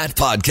 and Matt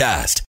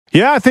podcast.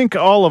 Yeah, I think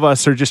all of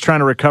us are just trying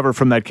to recover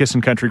from that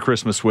Kissin' Country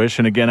Christmas wish.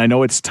 And again, I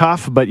know it's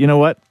tough, but you know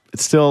what?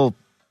 It's still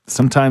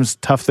sometimes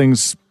tough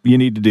things you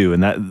need to do,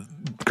 and that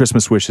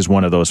Christmas wish is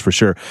one of those for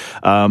sure.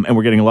 And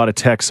we're getting a lot of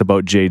texts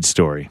about Jade's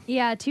story.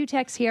 Yeah, 2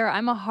 texts here.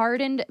 I'm a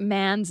hardened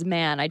man's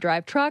man. I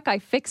drive truck, I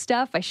fix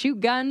stuff, I shoot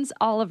guns,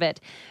 all of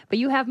it. But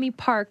you have me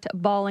parked,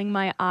 bawling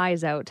my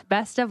eyes out.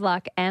 Best of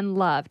luck and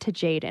love to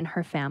Jade and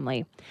her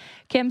family.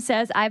 Kim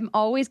says, I'm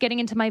always getting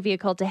into my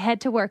vehicle to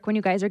head to work when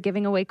you guys are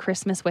giving away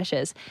Christmas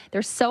wishes.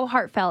 They're so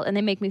heartfelt and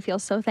they make me feel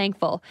so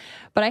thankful.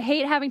 But I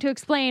hate having to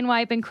explain why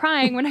I've been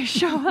crying when I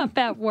show up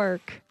at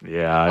work.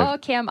 Yeah. Oh,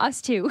 Kim,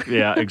 us too.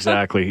 Yeah,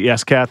 exactly.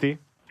 Yes, Kathy?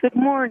 Good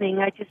morning.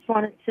 I just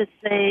wanted to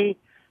say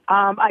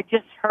I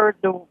just heard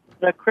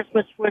the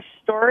Christmas wish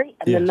story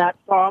and then that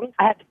song.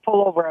 I had to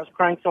pull over. I was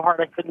crying so hard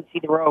I couldn't see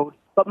the road.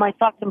 But my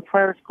thoughts and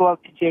prayers go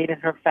out to Jade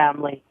and her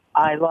family.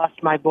 I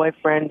lost my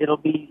boyfriend. It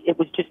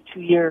was just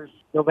 2 years,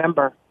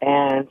 November.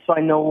 And so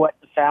I know what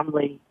the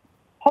family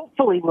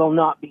hopefully will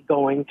not be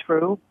going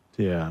through.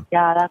 Yeah.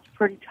 Yeah, that's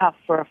pretty tough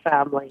for a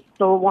family.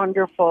 So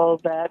wonderful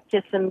that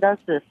Kissin' does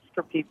this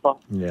for people.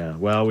 Yeah.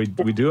 Well, we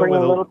do it bring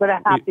with a little bit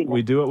of happiness.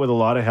 We do it with a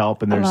lot of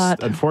help, and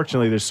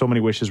unfortunately there's so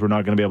many wishes we're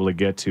not going to be able to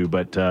get to,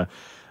 but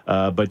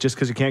But just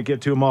because you can't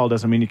get to them all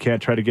doesn't mean you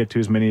can't try to get to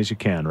as many as you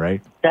can,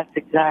 right? That's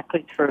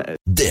exactly true.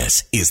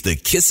 This is the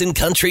Kissin'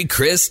 Country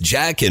Chris,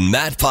 Jack, and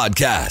Matt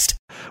podcast.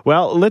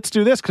 Well, let's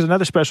do this because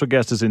another special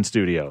guest is in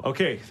studio.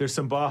 Okay, there's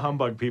some bah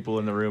humbug people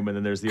in the room, and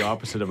then there's the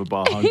opposite of a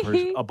bah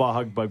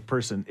humbug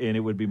person, and it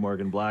would be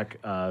Morgan Black,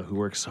 who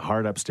works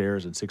hard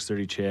upstairs at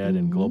 630 CHED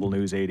and Global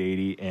News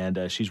 880,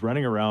 and she's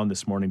running around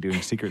this morning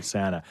doing Secret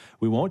Santa.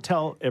 We won't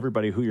tell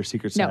everybody who your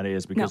Secret Santa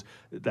is because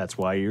that's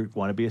why you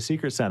want to be a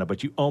Secret Santa,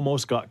 but you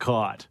almost got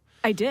caught.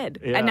 I did.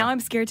 Yeah. And now I'm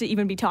scared to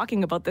even be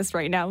talking about this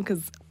right now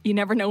because you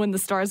never know when the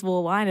stars will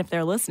align if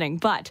they're listening.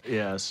 But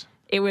yes,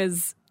 it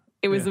was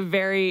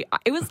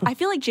I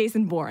feel like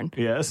Jason Bourne.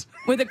 Yes.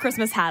 With a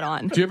Christmas hat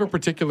on. Do you have a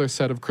particular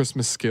set of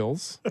Christmas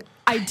skills?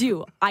 I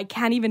do. I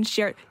can't even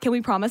share it. Can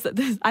we promise that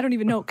this, I don't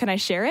even know. Can I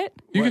share it?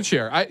 You can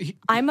share.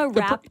 I'm a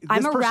rap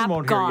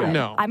god.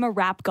 No. I'm a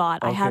rap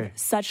god. Okay. I have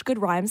such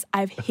good rhymes.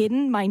 I've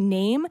hidden my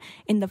name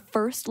in the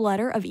first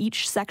letter of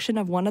each section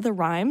of one of the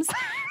rhymes.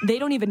 They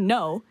don't even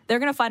know. They're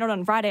going to find out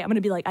on Friday. I'm going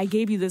to be like, I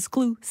gave you this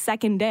clue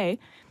second day.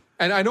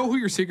 And I know who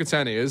your Secret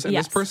Santa is, and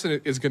Yes. this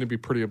person is going to be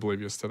pretty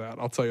oblivious to that.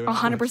 I'll tell you that.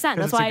 100%.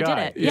 That's why I did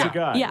it. It's a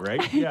guy,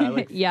 right? Yeah.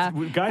 Like, Yeah.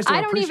 Guys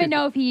I don't even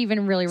know if he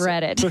even really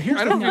read it. So here's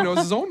I don't even know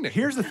his own name.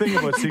 Here's the thing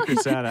about Secret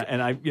Santa,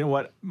 and you know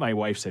what? My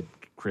wife said,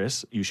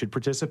 Chris, you should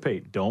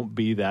participate. Don't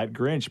be that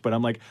Grinch. But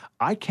I'm like,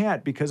 I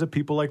can't because of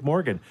people like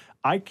Morgan.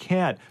 I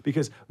can't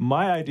because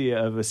my idea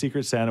of a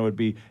Secret Santa would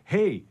be,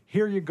 hey,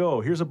 here you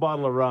go. Here's a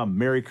bottle of rum.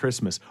 Merry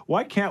Christmas.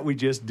 Why can't we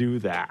just do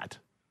that?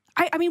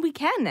 I mean, we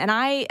can.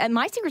 And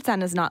my Secret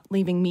Santa is not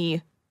leaving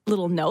me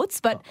little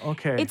notes, but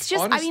okay. It's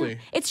just, Honestly.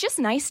 it's just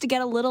nice to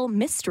get a little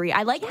mystery.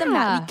 I like them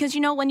that because,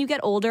 when you get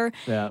older,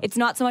 it's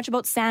not so much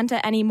about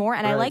Santa anymore.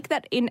 And I like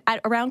that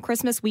around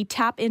Christmas, we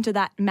tap into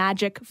that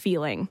magic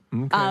feeling.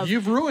 Of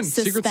You've ruined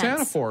suspense. Secret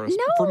Santa for us.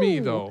 No. For me,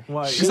 though.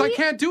 Why? Because I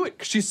can't do it.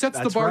 She sets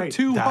the bar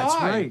too high. That's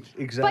right.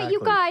 Exactly. But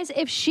you guys,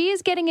 if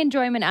she's getting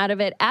enjoyment out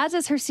of it, as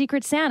is her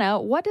Secret Santa,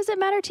 what does it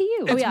matter to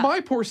you? It's my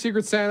poor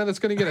Secret Santa that's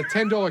going to get a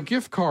 $10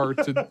 gift card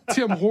to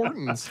Tim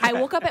Hortons. I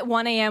woke up at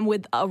 1 a.m.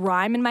 with a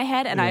rhyme in my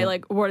head, and I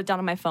wrote it down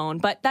on my phone.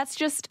 But that's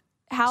just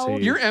how...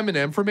 You're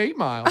Eminem from 8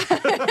 Mile.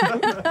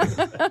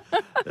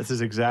 This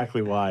is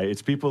exactly why.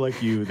 It's people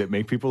like you that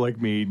make people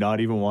like me not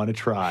even want to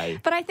try.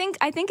 But I think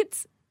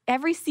it's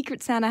every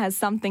Secret Santa has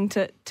something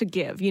to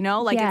give,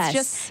 Like Yes. it's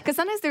just because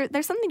sometimes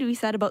there's something to be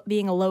said about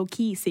being a low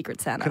key Secret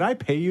Santa. Could I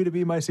pay you to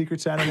be my Secret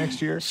Santa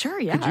next year? Sure,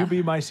 yeah. Could you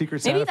be my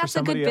Secret Santa Maybe for that's a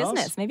good somebody else?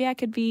 business. Maybe I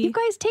could be. You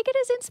guys take it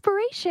as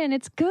inspiration.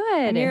 It's good.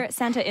 I'm your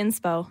Santa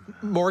inspo.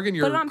 Morgan, Put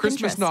your it on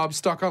Christmas Pinterest. knob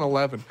stuck on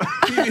 11.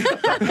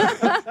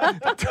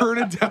 Turn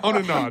it down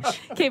a notch.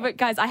 Okay, but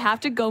guys, I have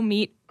to go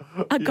meet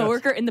a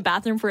coworker in the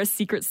bathroom for a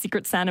secret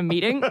Santa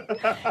meeting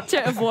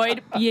to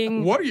avoid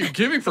being. What are you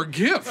giving for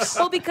gifts?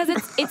 Well, because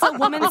it's a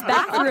woman's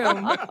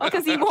bathroom.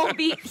 Because he won't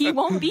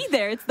be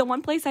there. It's the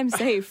one place I'm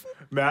safe.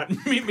 Matt,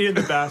 meet me in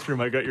the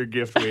bathroom. I got your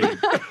gift waiting.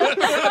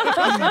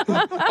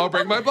 I'll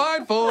bring my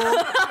blindfold.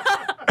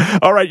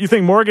 All right, you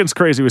think Morgan's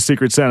crazy with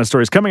Secret Santa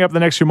stories. Coming up in the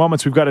next few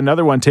moments, we've got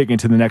another one taking it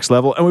to the next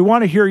level, and we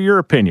want to hear your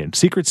opinion.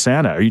 Secret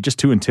Santa, are you just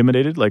too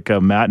intimidated like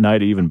Matt and I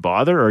to even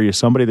bother, or are you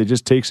somebody that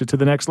just takes it to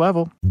the next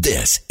level?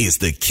 This is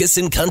the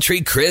Kissin'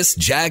 Country Chris,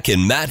 Jack,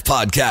 and Matt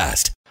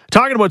podcast.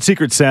 Talking about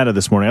Secret Santa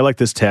this morning, I like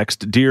this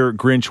text. Dear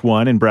Grinch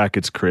 1 in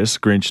brackets Chris,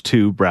 Grinch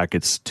 2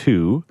 brackets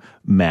 2,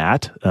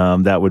 Matt.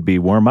 That would be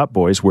warm up,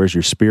 boys. Where's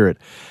your spirit?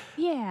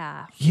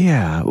 Yeah.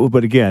 Yeah, well,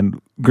 but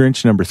again,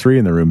 Grinch number 3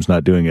 in the room's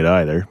not doing it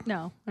either.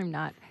 No, I'm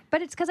not.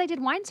 But it's because I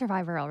did Wine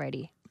Survivor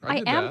already. I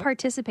did am that.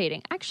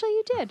 participating. Actually,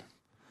 you did.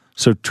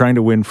 So trying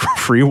to win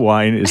free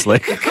wine is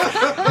like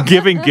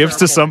giving gifts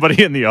to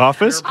somebody in the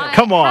office?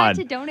 Come I on. had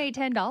to donate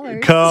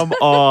 $10. Come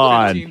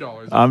on.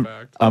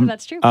 $15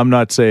 that's true. I'm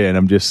not saying,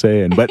 I'm just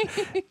saying. But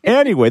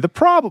anyway, the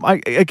problem,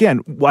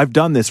 I've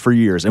done this for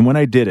years. And when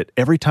I did it,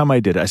 every time I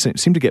did it, I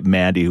seemed to get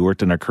Mandy, who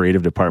worked in our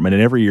creative department.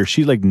 And every year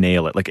she'd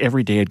nail it. Like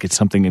every day I'd get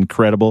something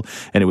incredible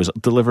and it was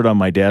delivered on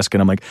my desk.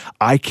 And I'm like,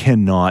 I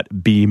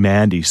cannot be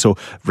Mandy. So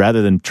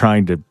rather than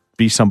trying to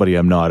be somebody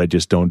I'm not, I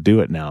just don't do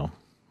it now.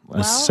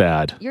 That's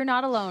sad. You're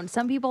not alone.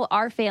 Some people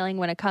are failing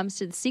when it comes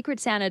to the Secret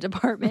Santa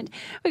department.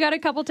 We got a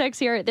couple texts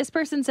here. This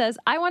person says,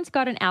 I once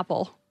got an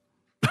apple.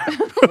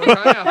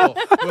 Pineapple.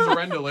 It was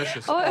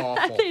rendelicious.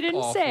 Awful. They didn't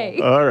awful. say.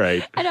 All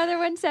right. Another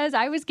one says,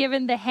 I was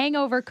given the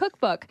Hangover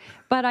cookbook,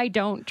 but I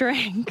don't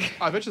drink.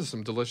 I bet you there's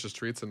some delicious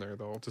treats in there,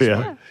 though.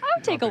 Yeah.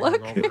 I'll take a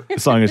look.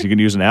 As long as you can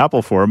use an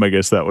apple for them, I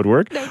guess that would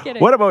work. No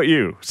kidding. What about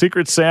you?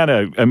 Secret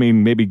Santa,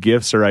 maybe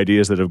gifts or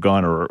ideas that have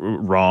gone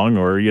wrong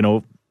or,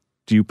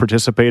 do you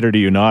participate or do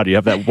you not? Do you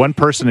have that one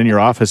person in your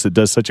office that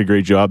does such a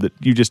great job that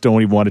you just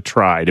don't even want to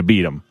try to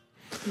beat them?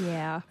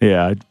 Yeah.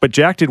 Yeah. But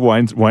Jack did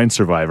Wine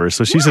Survivor,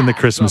 so she's in the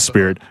Christmas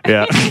spirit.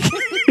 Yeah.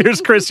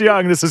 Here's Chris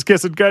Young. This is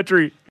Kissin'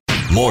 Country.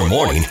 More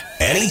morning,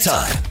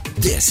 anytime.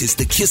 This is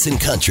the Kissin'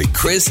 Country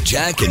Chris,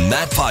 Jack, and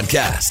Matt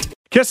podcast.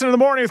 Kissing in the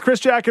morning with Chris,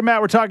 Jack, and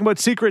Matt. We're talking about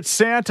Secret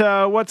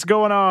Santa. What's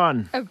going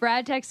on?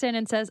 Brad texts in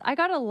and says, I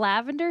got a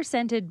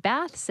lavender-scented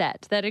bath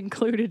set that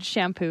included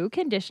shampoo,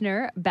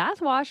 conditioner,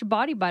 bath wash,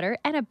 body butter,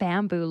 and a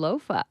bamboo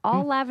loofah,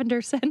 all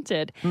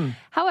lavender-scented.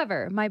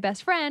 However, my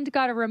best friend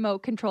got a remote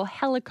control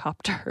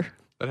helicopter.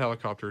 That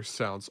helicopter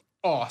sounds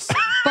awesome.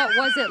 But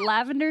was it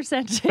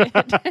lavender-scented?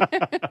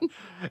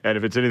 And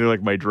if it's anything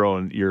like my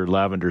drone, your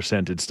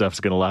lavender-scented stuff's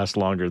going to last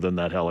longer than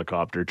that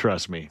helicopter.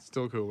 Trust me.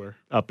 Still cooler.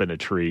 Up in a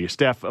tree.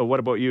 Steph, what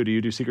about you? Do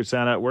you do Secret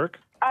Santa at work?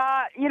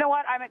 You know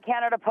what? I'm at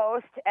Canada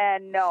Post,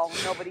 and no,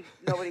 nobody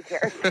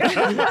cares.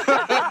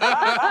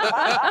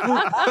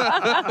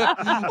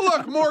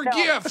 Look, more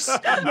gifts.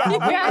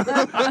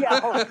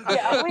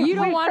 You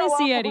don't want to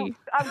see any.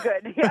 I'm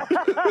good. Yeah.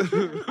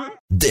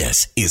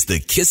 This is the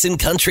Kissin'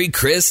 Country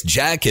Chris,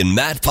 Jack, and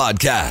Matt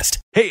podcast.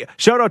 Hey,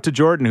 shout out to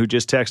Jordan, who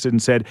just texted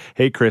and said,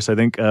 hey, Chris, I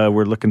think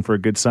we're looking for a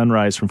good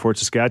sunrise from Fort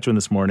Saskatchewan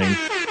this morning.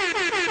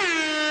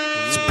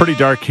 It's pretty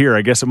dark here.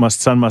 I guess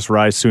sun must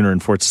rise sooner in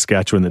Fort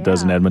Saskatchewan than it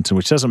does in Edmonton,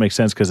 which doesn't make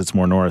sense because it's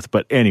more north.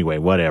 But anyway,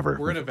 whatever.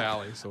 We're in a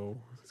valley, so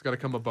it's got to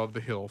come above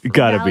the hill.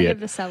 Got to be it. Of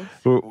the South.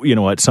 You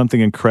know what?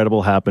 Something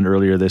incredible happened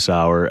earlier this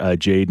hour.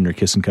 Jade and her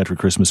Kissin' Country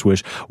Christmas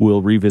wish.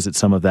 We'll revisit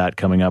some of that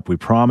coming up, we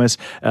promise.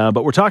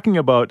 But we're talking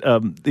about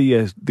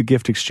the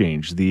gift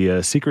exchange,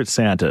 the Secret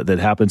Santa that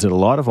happens at a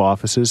lot of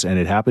offices, and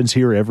it happens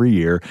here every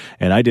year.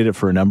 And I did it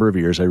for a number of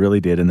years. I really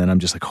did. And then I'm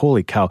just like,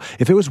 holy cow.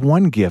 If it was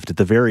one gift at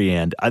the very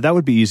end, that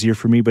would be easier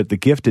for me. But the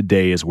gifted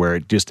day is where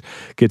it just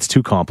gets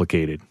too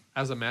complicated.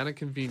 As a man of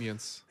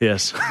convenience,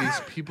 yes, these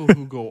people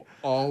who go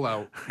all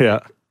out, yeah,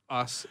 like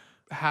us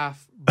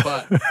half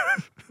butt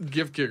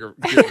gift givers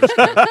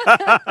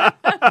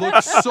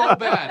look so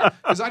bad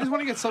because I just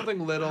want to get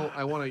something little.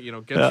 I want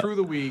to, get through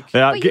the week.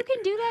 Yeah, but you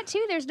can do that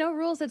too. There's no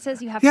rules that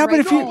says you have to. Yeah, write but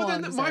if you,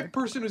 but then my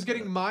person who's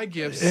getting my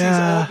gifts sees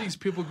Yeah. all these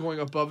people going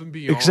above and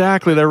beyond.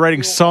 Exactly. They're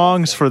writing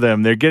songs for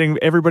them. They're getting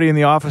everybody in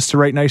the office to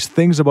write nice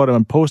things about them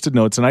on Post-it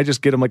notes, and I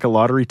just get them like a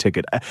lottery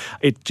ticket.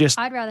 It just...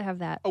 I'd rather have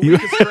that.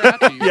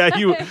 Yeah,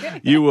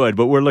 you would,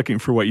 but we're looking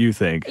for what you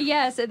think.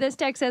 Yes, this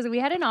text says, we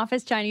had an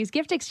office Chinese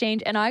gift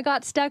exchange, and I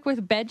got stuck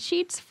with bed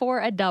sheets for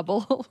a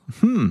double.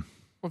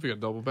 Well, if you got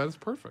a double bed, it's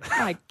perfect.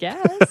 I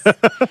guess.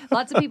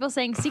 Lots of people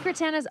saying Secret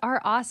Santas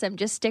are awesome.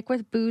 Just stick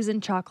with booze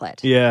and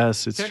chocolate.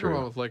 Yes, it's Can't true. go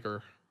wrong with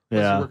liquor.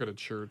 Unless Yeah. you work at a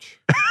church.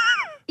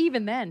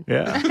 Even then.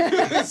 Yeah.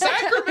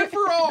 Sacrament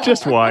for all.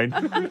 Just wine.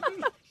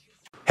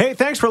 Hey,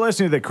 thanks for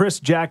listening to the Chris,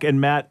 Jack,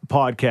 and Matt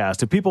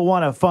podcast. If people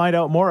want to find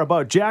out more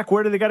about Jack,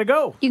 where do they got to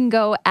go? You can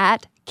go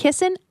at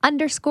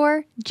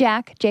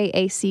kissin_Jack,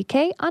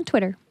 Jack, on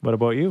Twitter. What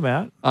about you,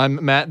 Matt?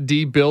 I'm Matt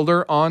D.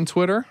 Builder on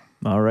Twitter.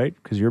 All right,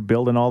 because you're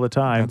building all the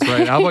time. That's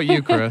right. How about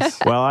you, Chris?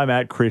 Well, I'm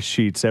at Chris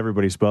Sheets.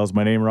 Everybody spells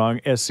my name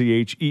wrong,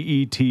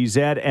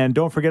 SCHEETZ. And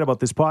don't forget about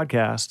this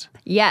podcast.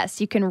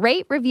 Yes, you can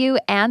rate, review,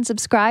 and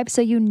subscribe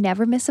so you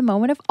never miss a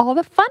moment of all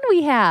the fun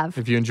we have.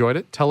 If you enjoyed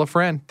it, tell a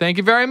friend. Thank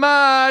you very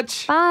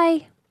much.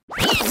 Bye.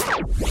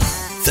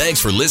 Thanks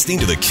for listening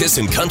to the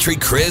Kissin' Country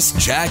Chris,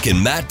 Jack,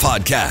 and Matt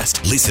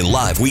podcast. Listen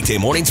live weekday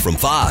mornings from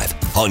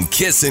 5 on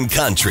Kissin'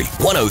 Country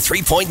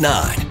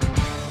 103.9.